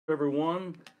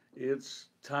Everyone. It's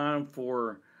time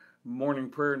for morning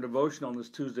prayer and devotion on this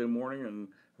Tuesday morning, and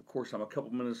of course, I'm a couple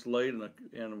minutes late, and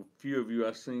a few of you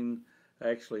I've seen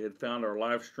actually had found our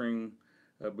live stream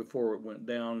before it went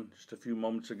down just a few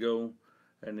moments ago,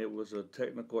 and it was a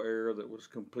technical error that was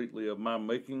completely of my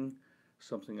making,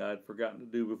 something I had forgotten to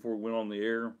do before we went on the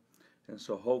air, and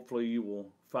so hopefully you will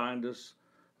find us.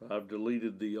 I've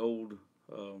deleted the old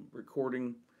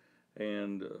recording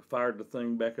and fired the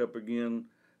thing back up again.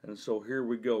 And so here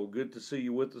we go. Good to see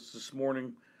you with us this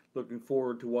morning. Looking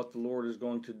forward to what the Lord is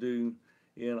going to do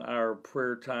in our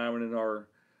prayer time and in our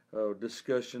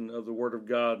discussion of the Word of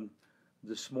God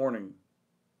this morning.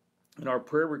 In our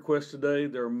prayer request today,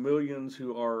 there are millions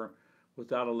who are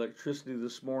without electricity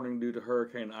this morning due to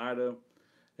Hurricane Ida,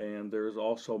 and there is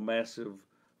also massive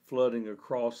flooding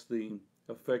across the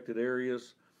affected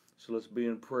areas. So let's be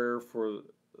in prayer for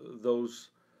those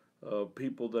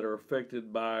people that are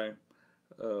affected by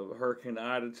Hurricane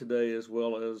Ida today, as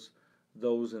well as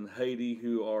those in Haiti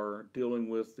who are dealing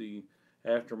with the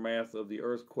aftermath of the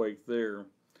earthquake there.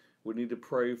 We need to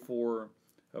pray for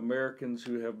Americans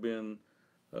who have been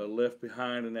left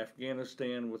behind in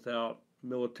Afghanistan without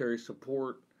military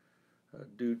support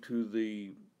due to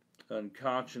the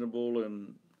unconscionable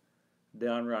and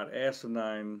downright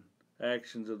asinine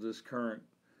actions of this current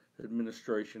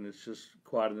administration. It's just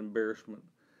quite an embarrassment.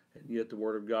 And yet the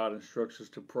Word of God instructs us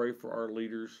to pray for our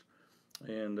leaders,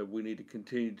 and we need to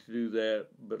continue to do that.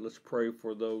 But let's pray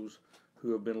for those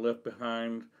who have been left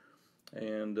behind,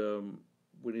 and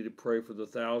we need to pray for the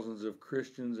thousands of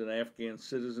Christians and Afghan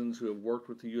citizens who have worked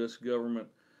with the U.S. government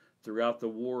throughout the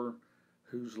war,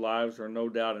 whose lives are no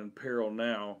doubt in peril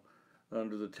now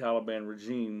under the Taliban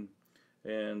regime.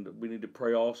 And we need to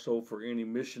pray also for any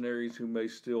missionaries who may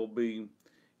still be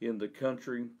in the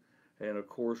country. And of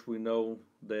course, we know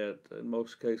that in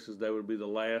most cases they would be the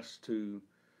last to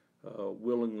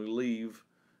willingly leave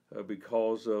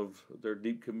because of their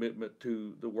deep commitment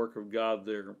to the work of God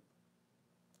there.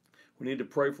 We need to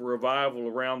pray for revival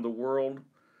around the world,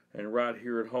 and right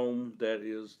here at home, that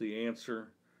is the answer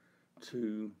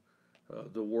to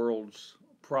the world's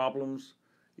problems,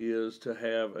 is to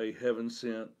have a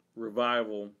heaven-sent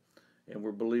revival, and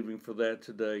we're believing for that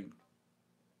today.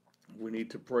 We need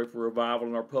to pray for revival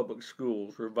in our public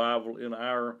schools, revival in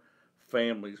our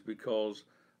families, because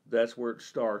that's where it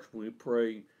starts. We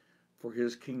pray for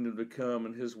His kingdom to come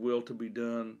and His will to be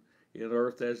done in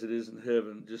earth as it is in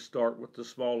heaven. Just start with the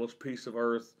smallest piece of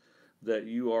earth that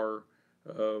you are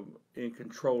in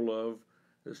control of.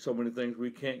 There's so many things we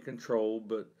can't control,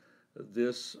 but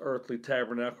this earthly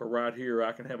tabernacle right here,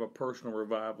 I can have a personal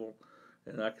revival,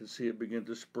 and I can see it begin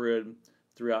to spread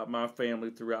throughout my family,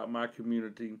 throughout my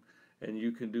community, and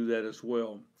you can do that as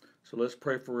well. So let's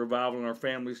pray for revival in our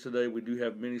families today. We do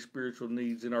have many spiritual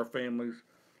needs in our families.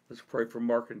 Let's pray for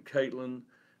Mark and Caitlin,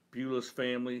 Beulah's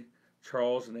family,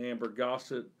 Charles and Amber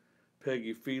Gossett,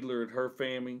 Peggy Fiedler and her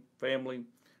family,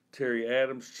 Terry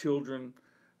Adams' children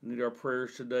need our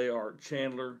prayers today. Art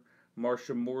Chandler,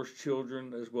 Marcia Moore's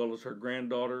children, as well as her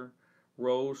granddaughter,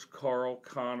 Rose, Carl,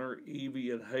 Connor,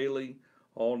 Evie, and Haley,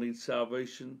 all need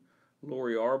salvation.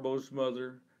 Lori Arbo's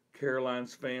mother,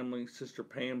 Caroline's family, Sister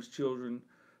Pam's children,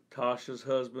 Tasha's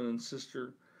husband and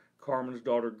sister, Carmen's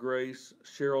daughter Grace,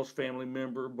 Cheryl's family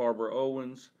member, Barbara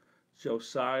Owens,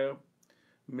 Josiah,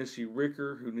 Missy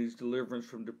Ricker, who needs deliverance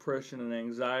from depression and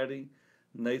anxiety.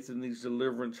 Nathan needs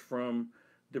deliverance from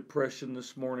depression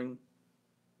this morning.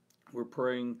 We're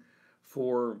praying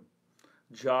for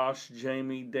Josh,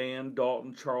 Jamie, Dan,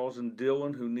 Dalton, Charles, and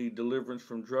Dylan, who need deliverance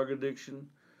from drug addiction.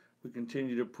 We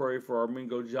continue to pray for our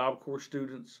Mingo Job Corps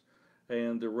students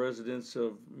and the residents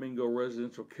of Mingo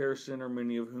Residential Care Center,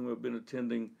 many of whom have been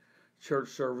attending church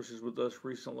services with us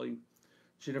recently.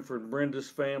 Jennifer and Brenda's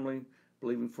family,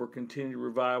 believing for continued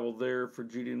revival there, for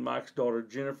Judy and Mike's daughter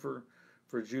Jennifer,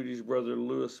 for Judy's brother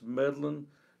Lewis Medlin,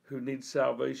 who needs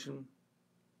salvation.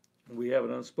 We have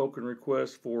an unspoken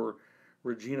request for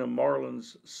Regina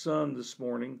Marlin's son this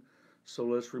morning, so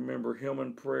let's remember him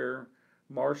in prayer.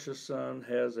 Marcia's son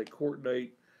has a court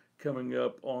date coming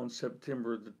up on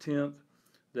September the 10th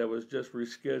that was just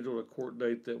rescheduled, a court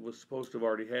date that was supposed to have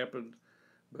already happened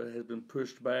but has been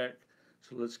pushed back.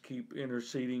 So let's keep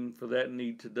interceding for that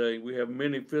need today. We have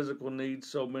many physical needs,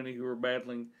 so many who are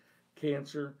battling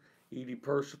cancer. Edie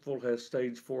Percival has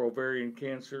stage 4 ovarian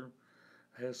cancer,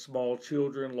 has small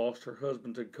children, lost her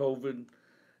husband to COVID,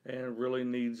 and really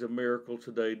needs a miracle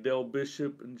today. Dell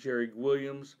Bishop and Jerry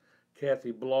Williams,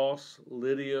 Kathy Bloss,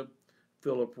 Lydia,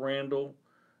 Philip Randall,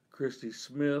 Christy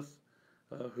Smith,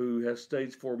 who has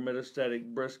stage 4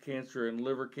 metastatic breast cancer and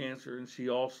liver cancer, and she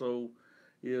also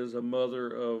is a mother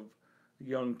of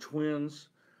young twins.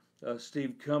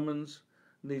 Steve Cummins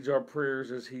needs our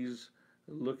prayers as he's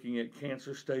looking at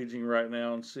cancer staging right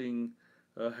now and seeing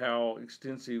how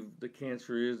extensive the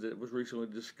cancer is that was recently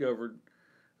discovered.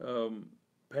 Um,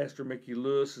 Pastor Mickey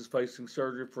Lewis is facing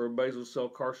surgery for a basal cell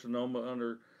carcinoma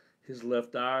under his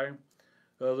left eye.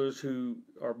 Others who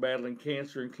are battling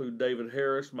cancer include David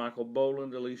Harris, Michael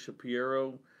Boland, Alicia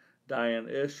Piero, Diane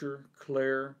Escher,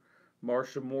 Claire,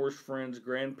 Marsha Moore's friends'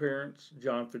 grandparents,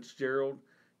 John Fitzgerald,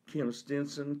 Kim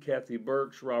Stinson, Kathy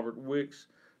Burks, Robert Wicks,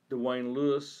 Dwayne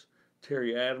Lewis,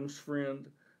 Terry Adams' friend,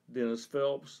 Dennis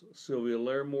Phelps, Sylvia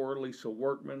Larimore, Lisa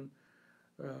Workman,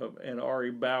 and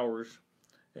Ari Bowers.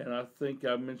 And I think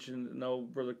I mentioned, no,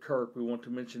 Brother Kirk, we want to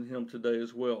mention him today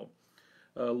as well.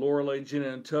 Lorelei, Jenna,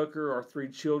 and Tucker are three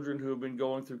children who have been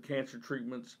going through cancer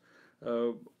treatments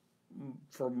uh,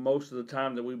 for most of the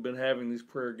time that we've been having these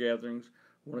prayer gatherings.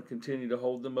 We want to continue to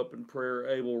hold them up in prayer.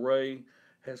 Abel Ray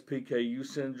has PKU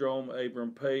syndrome.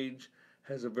 Abram Page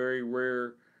has a very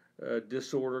rare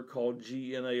disorder called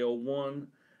GNAO1.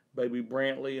 Baby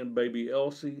Brantley and baby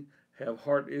Elsie have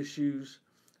heart issues.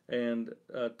 And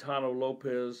Tano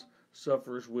Lopez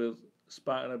suffers with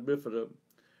spina bifida.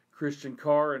 Christian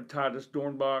Carr and Titus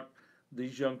Dornbach,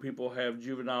 these young people have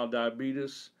juvenile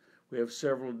diabetes. We have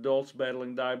several adults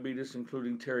battling diabetes,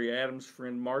 including Terry Adams'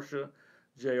 friend Marcia,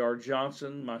 J.R.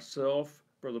 Johnson, myself,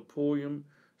 Brother Pulliam,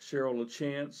 Cheryl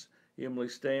LaChance, Emily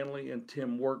Stanley, and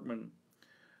Tim Workman.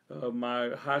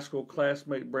 My high school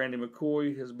classmate Brandy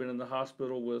McCoy has been in the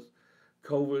hospital with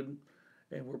COVID,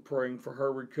 and we're praying for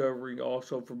her recovery.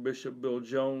 Also for Bishop Bill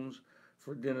Jones,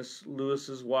 for Dennis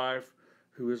Lewis's wife,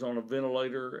 who is on a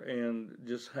ventilator and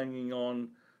just hanging on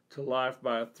to life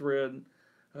by a thread.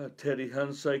 Teddy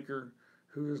Hunsaker,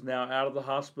 who is now out of the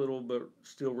hospital but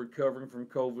still recovering from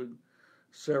COVID.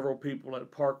 Several people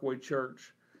at Parkway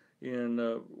Church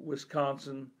in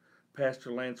Wisconsin.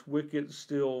 Pastor Lance Wickett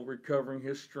still recovering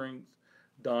his strength.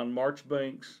 Don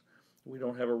Marchbanks, we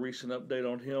don't have a recent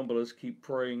update on him, but let's keep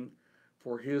praying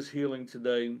for his healing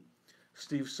today.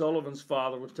 Steve Sullivan's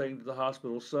father was taken to the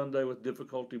hospital Sunday with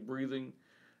difficulty breathing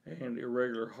and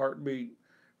irregular heartbeat.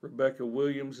 Rebecca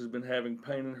Williams has been having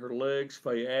pain in her legs.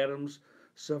 Faye Adams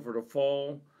suffered a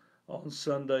fall on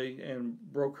Sunday and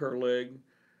broke her leg.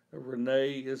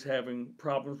 Renee is having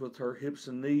problems with her hips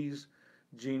and knees.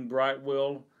 Jean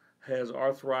Brightwell has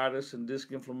arthritis and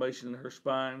disc inflammation in her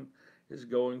spine, is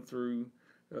going through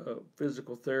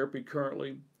physical therapy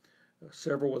currently.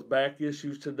 Several with back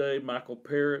issues today: Michael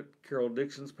Parrott, Carol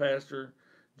Dixon's pastor,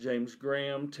 James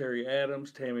Graham, Terry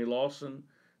Adams, Tammy Lawson,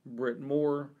 Britt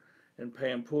Moore, and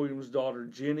Pam Pulliam's daughter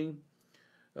Jenny.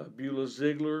 Beulah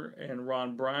Ziegler and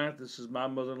Ron Bryant, this is my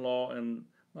mother-in-law and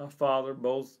my father,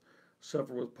 both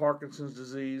suffer with Parkinson's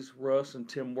disease. Russ and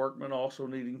Tim Workman also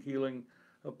needing healing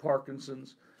of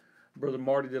Parkinson's. Brother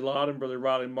Marty DeLotte and Brother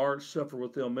Riley March suffer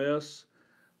with MS.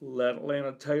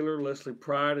 Lana Taylor, Leslie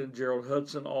Pride, and Gerald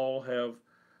Hudson all have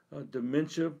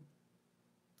dementia.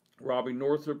 Robbie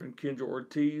Northrup and Kendra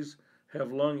Ortiz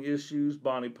have lung issues.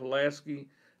 Bonnie Pulaski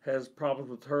has problems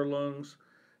with her lungs,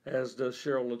 as does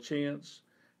Cheryl LaChance.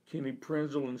 Kenny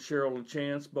Prinzel and Cheryl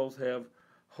LaChance both have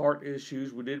heart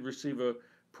issues. We did receive a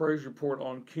praise report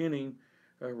on Kenny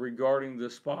regarding the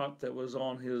spot that was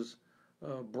on his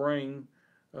brain,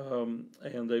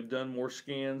 and they've done more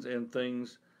scans and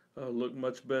things look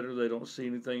much better. They don't see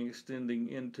anything extending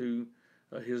into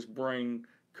his brain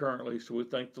currently, so we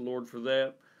thank the Lord for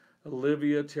that.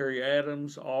 Olivia, Terry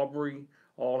Adams, Aubrey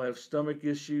all have stomach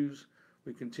issues.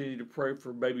 We continue to pray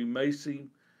for baby Macy.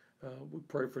 We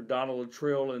pray for Donald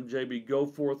Luttrell and J.B.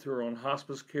 Goforth, who are on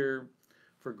hospice care,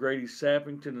 for Grady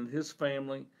Sappington and his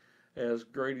family, as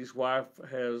Grady's wife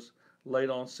has late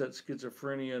onset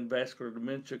schizophrenia and vascular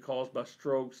dementia caused by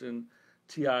strokes and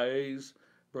TIAs.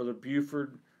 Brother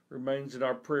Buford remains in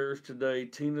our prayers today.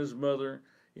 Tina's mother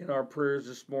in our prayers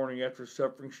this morning after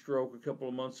suffering stroke a couple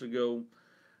of months ago.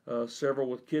 Several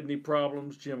with kidney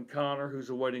problems. Jim Connor, who's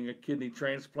awaiting a kidney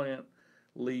transplant.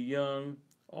 Lee Young,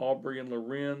 Aubrey and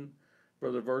Loren.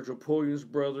 Brother Virgil Pulliam's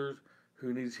brother,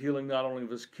 who needs healing not only of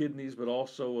his kidneys but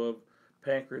also of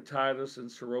pancreatitis and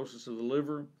cirrhosis of the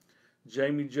liver.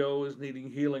 Jamie Joe is needing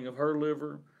healing of her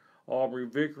liver. Aubrey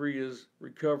Vickery is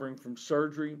recovering from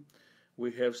surgery.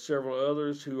 We have several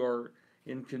others who are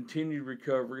in continued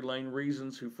recovery. Lane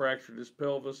Reasons, who fractured his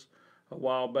pelvis a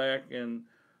while back and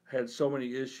had so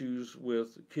many issues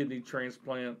with kidney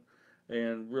transplant,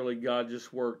 and really God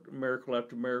just worked miracle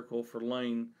after miracle for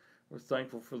Lane. We're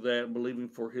thankful for that and believing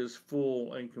for his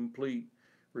full and complete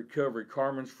recovery.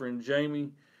 Carmen's friend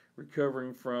Jamie,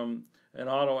 recovering from an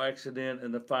auto accident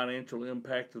and the financial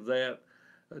impact of that.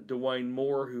 Dwayne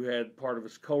Moore, who had part of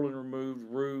his colon removed.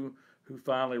 Rue, who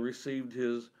finally received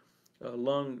his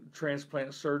lung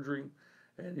transplant surgery.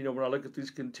 And, when I look at these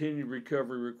continued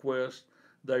recovery requests,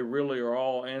 they really are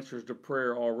all answers to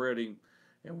prayer already.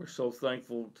 And we're so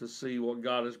thankful to see what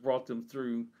God has brought them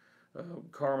through.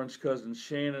 Carmen's cousin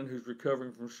Shannon, who's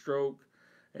recovering from stroke,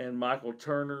 and Michael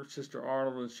Turner, Sister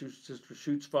Arnold, and Sister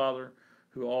Schute's father,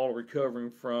 who all are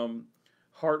recovering from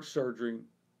heart surgery.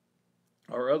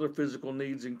 Our other physical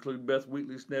needs include Beth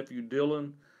Wheatley's nephew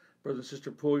Dylan, Brother and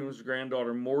Sister Pulliam's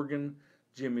granddaughter Morgan,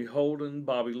 Jimmy Holden,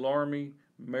 Bobby Larmy,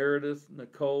 Meredith,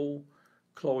 Nicole,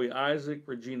 Chloe Isaac,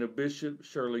 Regina Bishop,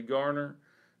 Shirley Garner,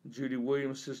 Judy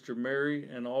Williams' sister Mary,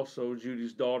 and also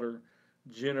Judy's daughter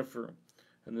Jennifer.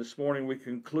 And this morning we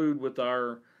conclude with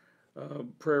our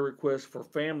prayer request for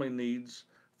family needs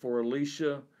for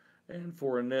Alicia and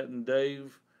for Annette and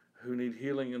Dave, who need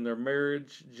healing in their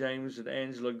marriage, James and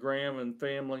Angela Graham and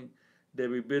family,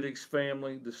 Debbie Biddick's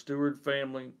family, the Stewart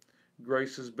family,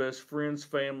 Grace's best friend's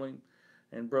family,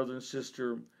 and Brother and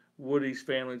Sister Woody's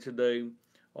family today,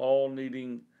 all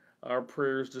needing our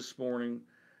prayers this morning.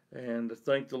 And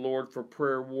thank the Lord for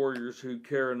prayer warriors who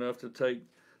care enough to take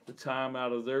the time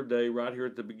out of their day right here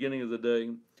at the beginning of the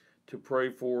day to pray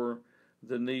for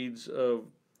the needs of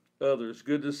others.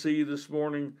 Good to see you this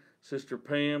morning, Sister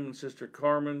Pam and Sister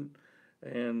Carmen,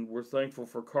 and we're thankful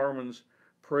for Carmen's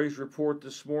praise report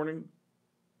this morning.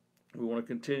 We want to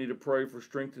continue to pray for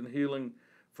strength and healing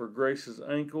for Grace's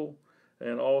ankle,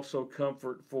 and also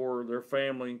comfort for their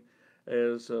family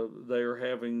as they are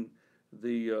having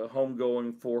the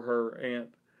homegoing for her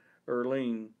Aunt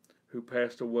Erlene, who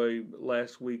passed away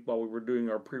last week while we were doing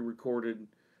our pre-recorded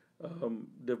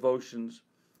devotions.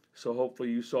 So hopefully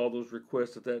you saw those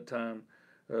requests at that time.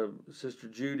 Sister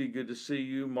Judy, good to see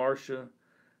you. Marcia,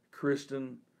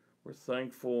 Kristen, we're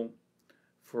thankful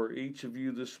for each of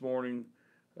you this morning.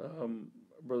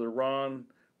 Brother Ron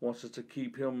wants us to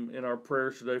keep him in our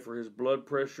prayers today for his blood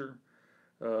pressure.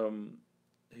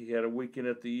 He had a weekend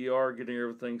at the ER getting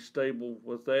everything stable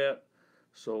with that.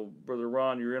 So, Brother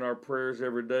Ron, you're in our prayers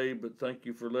every day, but thank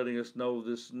you for letting us know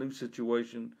this new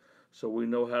situation so we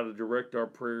know how to direct our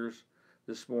prayers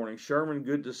this morning. Sherman,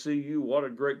 good to see you. What a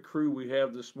great crew we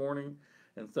have this morning,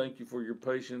 and thank you for your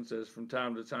patience, as from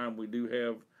time to time we do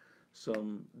have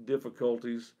some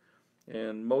difficulties,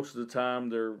 and most of the time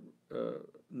they're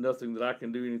nothing that I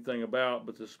can do anything about,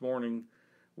 but this morning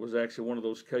was actually one of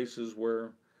those cases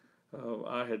where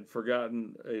I had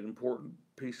forgotten an important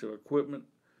piece of equipment.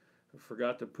 I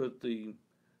forgot to put the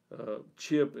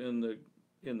chip in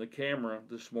the camera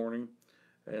this morning,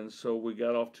 and so we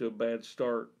got off to a bad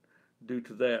start due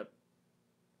to that.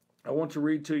 I want to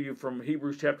read to you from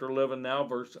Hebrews chapter 11 now,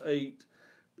 verse 8,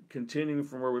 continuing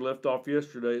from where we left off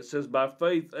yesterday. It says, "By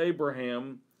faith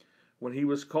Abraham, when he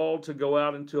was called to go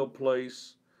out into a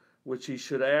place which he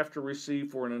should after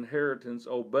receive for an inheritance,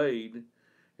 obeyed,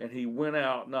 and he went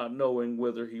out not knowing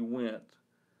whither he went.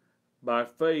 By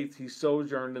faith he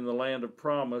sojourned in the land of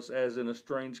promise, as in a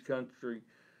strange country,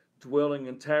 dwelling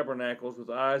in tabernacles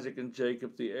with Isaac and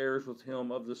Jacob, the heirs with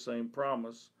him of the same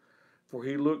promise. For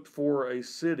he looked for a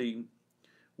city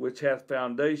which hath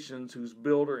foundations, whose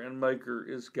builder and maker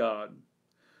is God.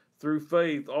 Through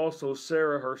faith also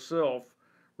Sarah herself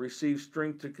received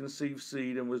strength to conceive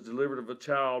seed, and was delivered of a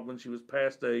child when she was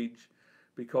past age,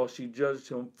 because she judged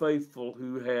him faithful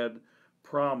who had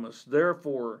promised.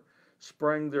 Therefore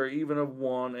sprang there even of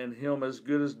one, and him as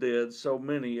good as dead, so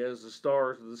many as the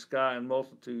stars of the sky in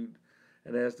multitude,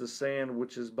 and as the sand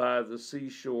which is by the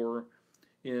seashore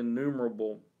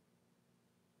innumerable."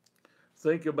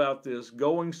 Think about this,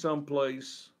 going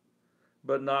someplace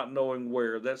but not knowing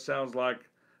where. That sounds like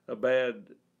a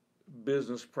bad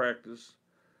business practice,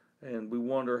 and we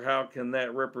wonder, how can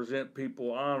that represent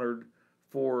people honored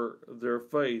for their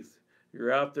faith?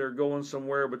 You're out there going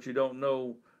somewhere, but you don't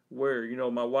know where.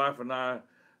 My wife and I,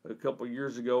 a couple of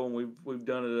years ago, and we've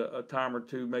done it a time or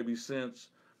two maybe since,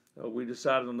 we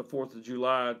decided on the 4th of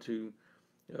July to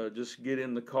just get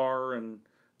in the car and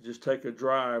just take a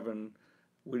drive, and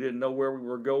we didn't know where we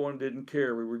were going, didn't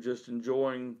care. We were just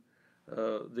enjoying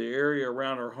the area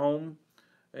around our home,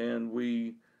 and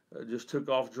we just took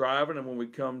off driving, and when we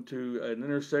come to an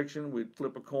intersection, we'd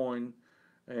flip a coin,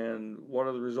 and one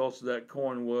of the results of that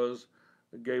coin was,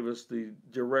 it gave us the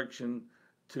direction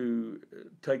to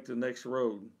take the next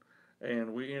road.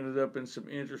 And we ended up in some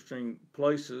interesting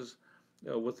places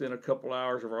within a couple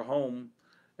hours of our home,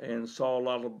 and saw a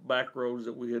lot of back roads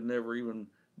that we had never even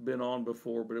been on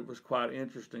before, but it was quite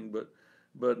interesting.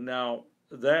 But now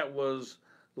that was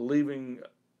leaving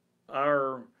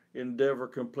our endeavor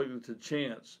completely to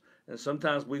chance. And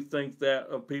sometimes we think that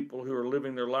of people who are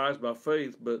living their lives by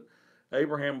faith, but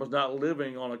Abraham was not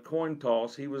living on a coin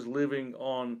toss. He was living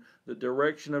on the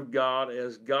direction of God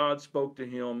as God spoke to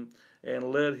him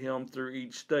and led him through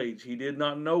each stage. He did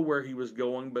not know where he was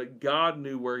going, but God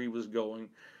knew where he was going.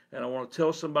 And I want to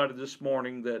tell somebody this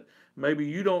morning that maybe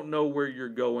you don't know where you're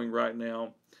going right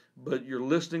now, but you're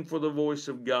listening for the voice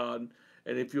of God.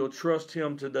 And if you'll trust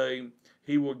him today,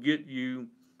 he will get you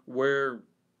where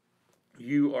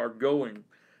you are going.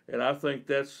 And I think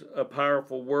that's a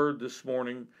powerful word this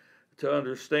morning, to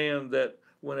understand that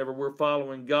whenever we're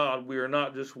following God, we are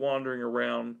not just wandering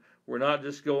around. We're not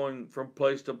just going from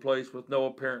place to place with no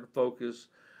apparent focus.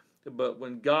 But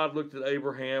when God looked at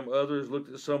Abraham, others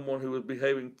looked at someone who was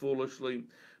behaving foolishly.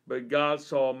 But God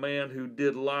saw a man who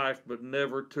did life but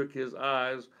never took his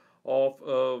eyes off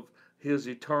of his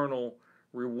eternal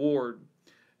reward.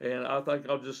 And I think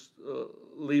I'll just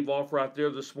leave off right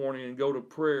there this morning and go to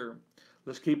prayer.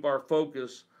 Let's keep our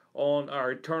focus on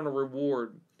our eternal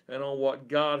reward and on what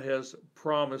God has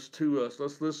promised to us.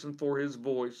 Let's listen for his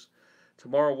voice.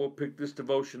 Tomorrow we'll pick this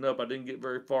devotion up. I didn't get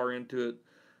very far into it,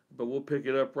 but we'll pick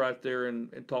it up right there and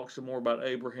talk some more about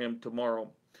Abraham tomorrow.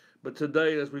 But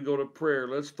today, as we go to prayer,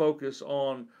 let's focus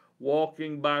on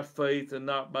walking by faith and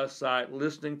not by sight,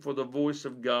 listening for the voice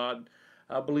of God.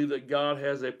 I believe that God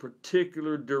has a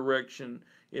particular direction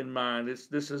in mind.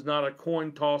 This is not a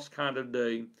coin toss kind of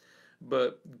day,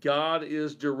 but God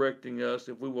is directing us.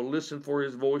 If we will listen for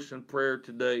his voice in prayer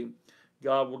today,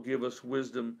 God will give us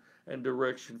wisdom and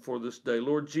direction for this day.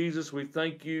 Lord Jesus, we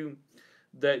thank you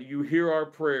that you hear our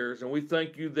prayers, and we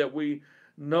thank you that we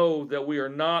know that we are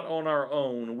not on our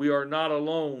own. We are not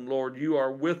alone, Lord. You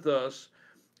are with us,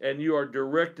 and you are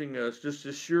directing us just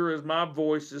as sure as my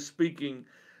voice is speaking,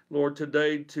 Lord,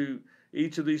 today to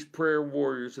each of these prayer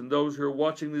warriors and those who are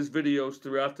watching these videos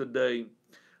throughout the day.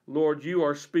 Lord, you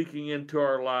are speaking into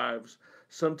our lives.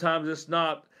 Sometimes it's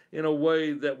not in a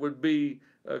way that would be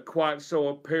quite so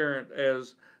apparent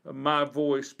as my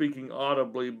voice speaking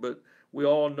audibly, but we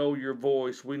all know your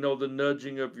voice. We know the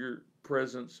nudging of your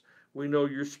presence. We know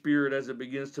your spirit as it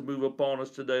begins to move upon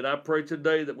us today. And I pray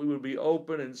today that we would be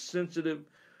open and sensitive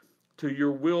to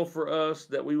your will for us,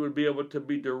 that we would be able to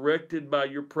be directed by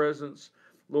your presence,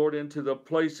 Lord, into the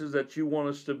places that you want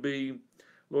us to be,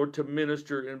 Lord, to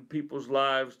minister in people's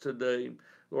lives today.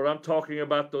 Lord, I'm talking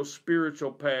about those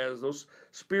spiritual paths, those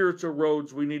spiritual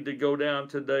roads we need to go down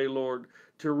today, Lord,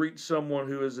 to reach someone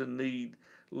who is in need.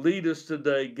 Lead us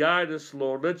today. Guide us,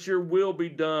 Lord. Let your will be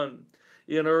done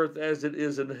in earth as it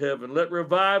is in heaven. Let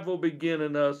revival begin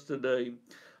in us today.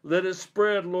 Let it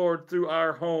spread, Lord, through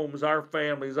our homes, our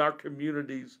families, our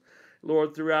communities,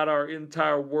 Lord, throughout our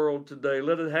entire world today.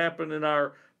 Let it happen in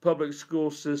our public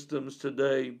school systems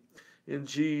today. In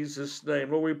Jesus'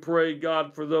 name. Lord, we pray,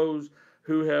 God, for those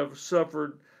who have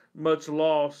suffered much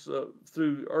loss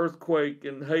through earthquake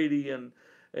in Haiti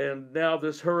and now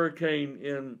this hurricane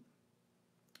in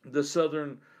the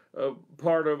southern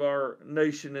part of our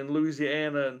nation in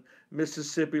Louisiana and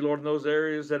Mississippi, Lord, in those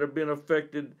areas that have been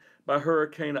affected by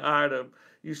Hurricane Ida.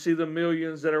 You see the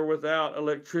millions that are without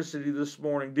electricity this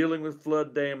morning, dealing with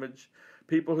flood damage,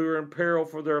 people who are in peril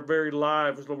for their very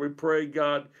lives. Lord, we pray,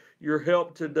 God, your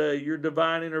help today, your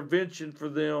divine intervention for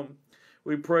them.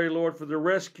 We pray, Lord, for the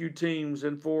rescue teams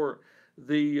and for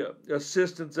the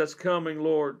assistance that's coming,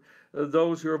 Lord,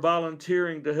 those who are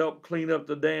volunteering to help clean up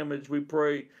the damage. We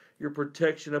pray your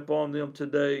protection upon them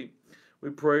today. We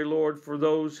pray, Lord, for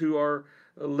those who are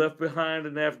left behind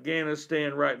in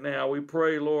Afghanistan right now. We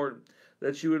pray, Lord,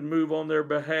 that you would move on their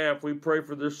behalf. We pray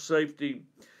for their safety.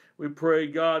 We pray,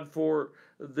 God, for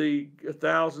the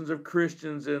thousands of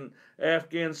Christians and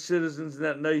Afghan citizens in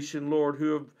that nation, Lord,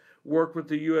 who have worked with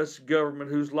the U.S. government,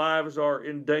 whose lives are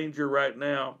in danger right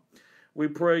now. We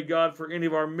pray, God, for any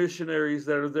of our missionaries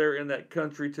that are there in that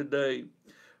country today.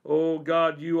 Oh,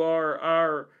 God, you are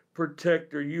our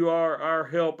protector. You are our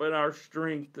help and our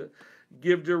strength.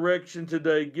 Give direction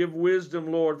today. Give wisdom,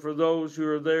 Lord, for those who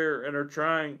are there and are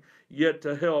trying yet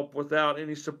to help without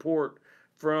any support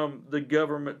from the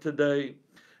government today.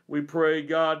 We pray,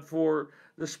 God, for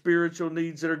the spiritual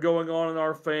needs that are going on in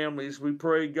our families. We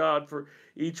pray, God, for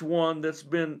each one that's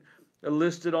been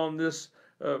listed on this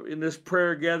in this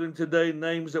prayer gathering today,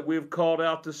 names that we have called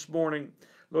out this morning.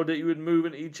 Lord, that you would move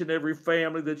in each and every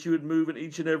family, that you would move in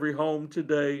each and every home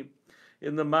today.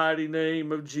 In the mighty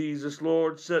name of Jesus,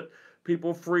 Lord, set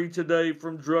people free today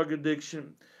from drug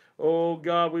addiction. Oh,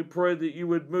 God, we pray that you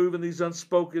would move in these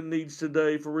unspoken needs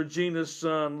today for Regina's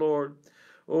son, Lord.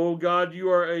 Oh, God, you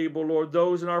are able, Lord.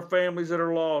 Those in our families that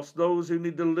are lost, those who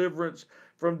need deliverance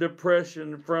from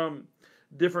depression, from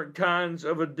different kinds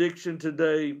of addiction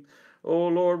today. Oh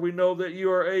Lord, we know that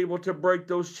you are able to break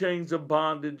those chains of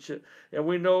bondage. And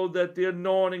we know that the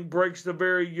anointing breaks the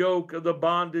very yoke of the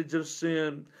bondage of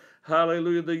sin.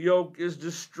 Hallelujah. The yoke is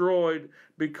destroyed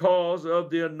because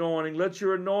of the anointing. Let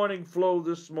your anointing flow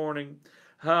this morning.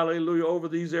 Hallelujah. Over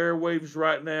these airwaves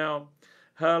right now.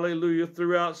 Hallelujah.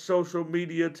 Throughout social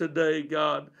media today,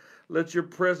 God. Let your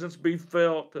presence be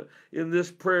felt in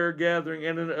this prayer gathering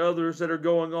and in others that are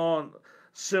going on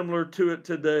similar to it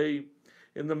today.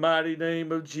 In the mighty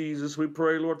name of Jesus, we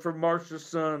pray, Lord, for Marsha's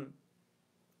son.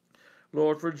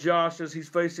 Lord, for Josh as he's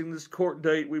facing this court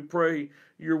date, we pray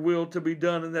your will to be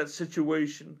done in that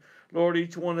situation. Lord,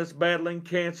 each one that's battling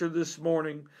cancer this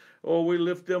morning, oh, we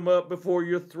lift them up before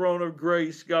your throne of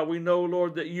grace. God, we know,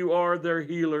 Lord, that you are their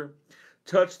healer.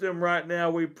 Touch them right now,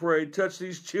 we pray. Touch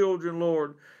these children,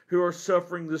 Lord, who are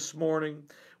suffering this morning.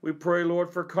 We pray, Lord,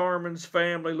 for Carmen's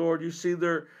family, Lord. You see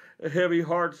their heavy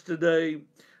hearts today,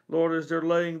 Lord, as they're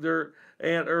laying their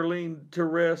Aunt Erlene to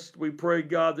rest. We pray,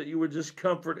 God, that you would just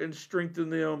comfort and strengthen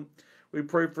them. We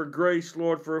pray for grace,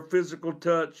 Lord, for a physical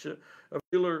touch, a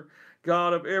healer,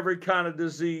 God, of every kind of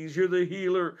disease. You're the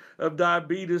healer of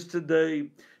diabetes today.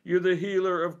 You're the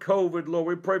healer of COVID, Lord.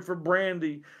 We pray for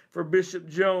Brandy, for Bishop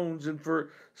Jones, and for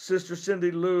Sister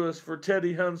Cindy Lewis, for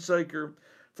Teddy Hunsaker,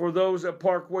 for those at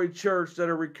Parkway Church that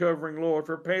are recovering, Lord,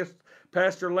 for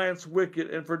Pastor Lance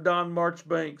Wickett, and for Don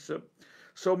Marchbanks.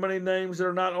 So many names that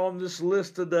are not on this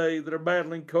list today that are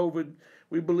battling COVID.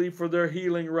 We believe for their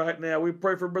healing right now. We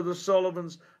pray for Brother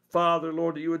Sullivan's father,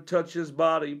 Lord, that you would touch his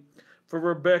body. For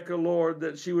Rebecca, Lord,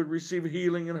 that she would receive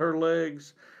healing in her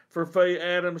legs. For Faye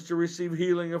Adams to receive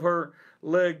healing of her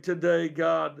leg today,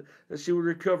 God, that she would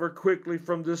recover quickly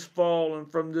from this fall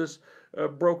and from this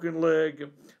broken leg.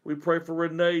 We pray for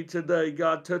Renee today.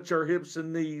 God, touch her hips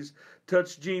and knees.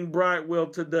 Touch Jean Brightwell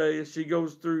today as she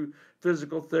goes through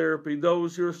physical therapy.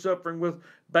 Those who are suffering with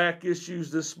back issues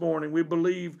this morning, we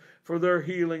believe for their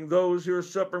healing. Those who are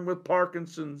suffering with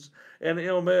Parkinson's and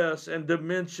MS and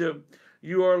dementia,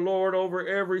 you are Lord over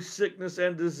every sickness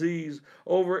and disease,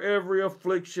 over every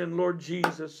affliction, Lord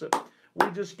Jesus. We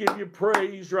just give you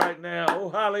praise right now. Oh,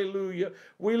 hallelujah.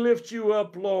 We lift you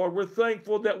up, Lord. We're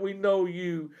thankful that we know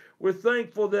you. We're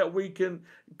thankful that we can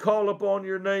call upon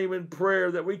your name in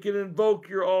prayer, that we can invoke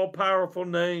your all-powerful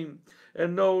name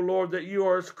and know, Lord, that you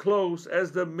are as close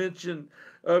as the mention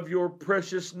of your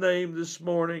precious name this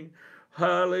morning.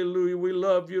 Hallelujah. We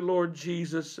love you, Lord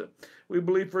Jesus. We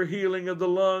believe for healing of the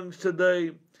lungs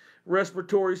today,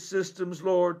 respiratory systems,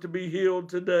 Lord, to be healed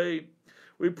today.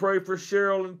 We pray for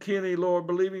Cheryl and Kenny, Lord,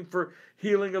 believing for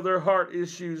healing of their heart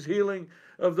issues, healing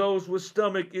of those with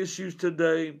stomach issues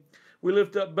today. We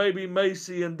lift up baby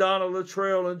Macy and Donna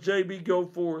Luttrell and JB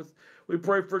Goforth. We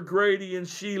pray for Grady and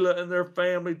Sheila and their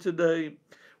family today.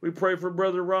 We pray for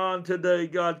Brother Ron today.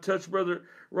 God, touch Brother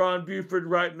Ron Buford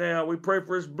right now. We pray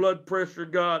for his blood pressure,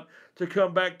 God, to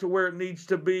come back to where it needs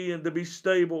to be and to be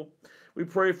stable. We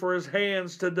pray for his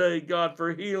hands today, God,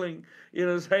 for healing in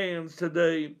his hands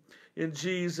today. In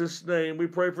Jesus' name, we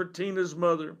pray for Tina's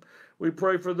mother. We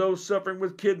pray for those suffering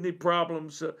with kidney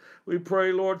problems. We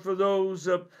pray, Lord, for those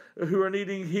who are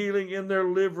needing healing in their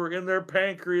liver, in their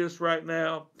pancreas right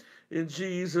now. In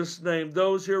Jesus' name,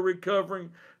 those who are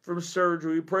recovering from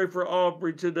surgery, we pray for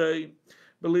Aubrey today,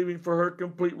 believing for her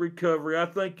complete recovery. I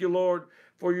thank you, Lord,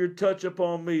 for your touch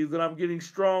upon me, that I'm getting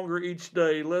stronger each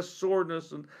day, less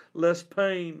soreness and less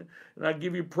pain. And I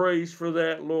give you praise for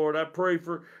that, Lord. I pray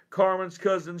for Carmen's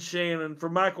cousin Shannon, for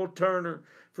Michael Turner,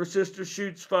 for Sister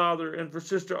Schute's father, and for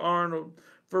Sister Arnold,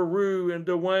 for Rue and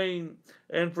Dwayne,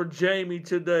 and for Jamie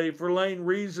today, for Lane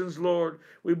Reasons, Lord.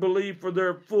 We believe for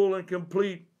their full and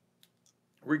complete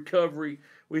recovery.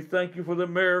 We thank you for the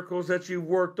miracles that you've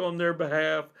worked on their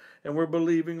behalf, and we're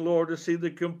believing, Lord, to see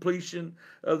the completion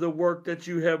of the work that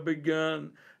you have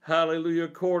begun. Hallelujah.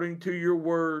 According to your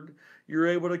word, you're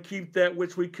able to keep that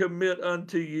which we commit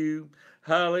unto you.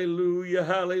 Hallelujah,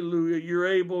 hallelujah. You're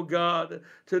able, God,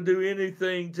 to do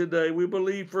anything today. We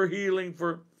believe for healing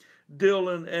for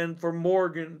Dylan and for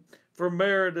Morgan, for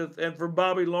Meredith and for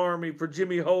Bobby Larmy, for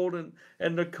Jimmy Holden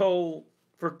and Nicole,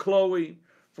 for Chloe,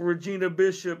 for Regina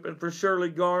Bishop, and for Shirley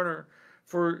Garner,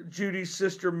 for Judy's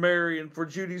sister Mary, and for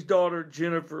Judy's daughter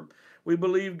Jennifer. We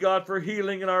believe, God, for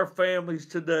healing in our families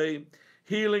today,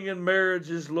 healing in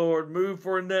marriages, Lord. Move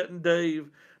for Annette and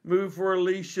Dave. Move for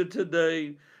Alicia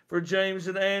today, for James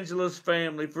and Angela's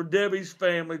family, for Debbie's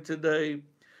family today.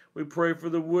 We pray for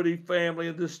the Woody family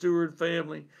and the Stewart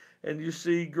family. And you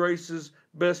see Grace's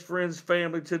best friend's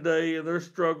family today and their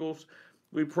struggles.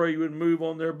 We pray you would move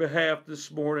on their behalf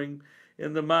this morning.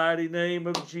 In the mighty name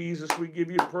of Jesus, we give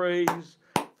you praise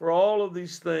for all of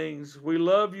these things. We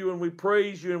love you and we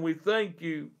praise you and we thank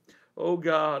you. oh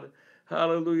God.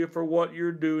 Hallelujah for what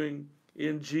you're doing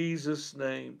in Jesus'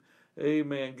 name.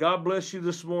 Amen. God bless you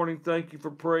this morning. Thank you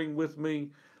for praying with me.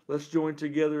 Let's join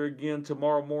together again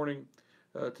tomorrow morning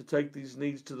to take these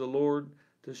needs to the Lord,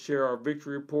 to share our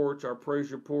victory reports, our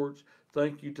praise reports.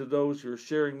 Thank you to those who are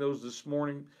sharing those this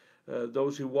morning.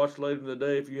 Those who watch later in the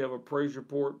day, if you have a praise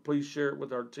report, please share it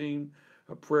with our team.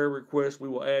 A prayer request, we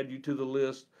will add you to the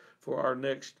list for our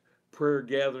next prayer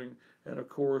gathering. And of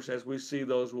course, as we see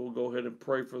those, we'll go ahead and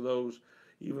pray for those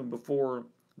even before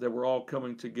that we're all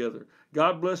coming together.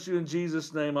 God bless you in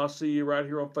Jesus' name. I'll see you right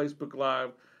here on Facebook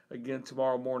Live again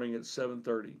tomorrow morning at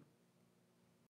 7:30.